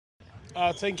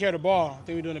Taking care of the ball. I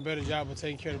think we're doing a better job of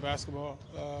taking care of the basketball.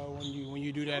 When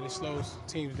you do that, it slows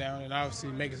teams down, and obviously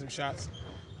making some shots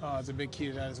is a big key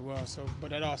to that as well. So, but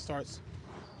that all starts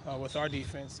with our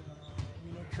defense,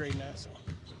 creating that. So.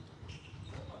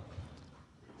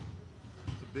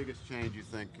 The biggest change you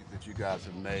think that you guys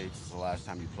have made since the last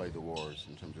time you played the Warriors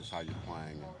in terms of how you're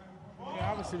playing?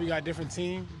 Yeah, obviously we got a different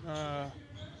team. We're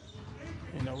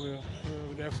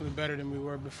definitely better than we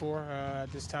were before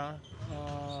at this time,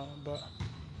 but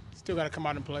still got to come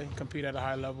out and play, compete at a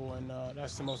high level, and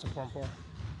that's the most important part.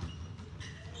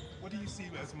 What do you see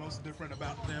as most different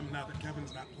about them now that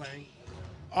Kevin's not playing?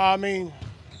 I mean,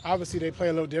 obviously they play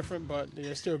a little different, but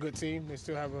they're still a good team. They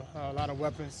still have a lot of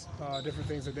weapons, different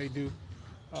things that they do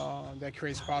that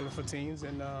creates problems for teams,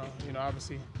 and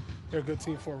obviously they're a good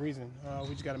team for a reason. We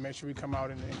just got to make sure we come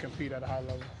out and compete at a high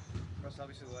level. Russ,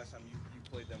 obviously the last time you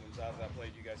played them when Zaza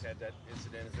played, you guys had that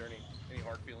incident. Is there any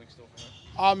hard feelings still from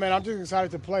that? Man, I'm just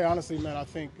excited to play. Honestly, man, I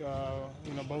think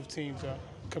both teams are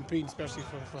competing, especially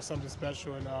for something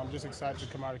special, and I'm just excited to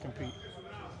come out and compete.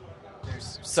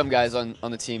 There's some guys on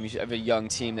the team. You have a young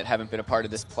team that haven't been a part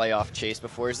of this playoff chase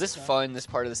before. Is this fun, this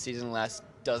part of the season, the last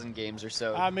dozen games or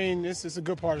so? I mean, this is a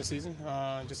good part of the season.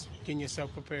 Just getting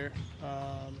yourself prepared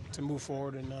to move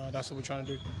forward, and that's what we're trying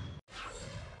to do.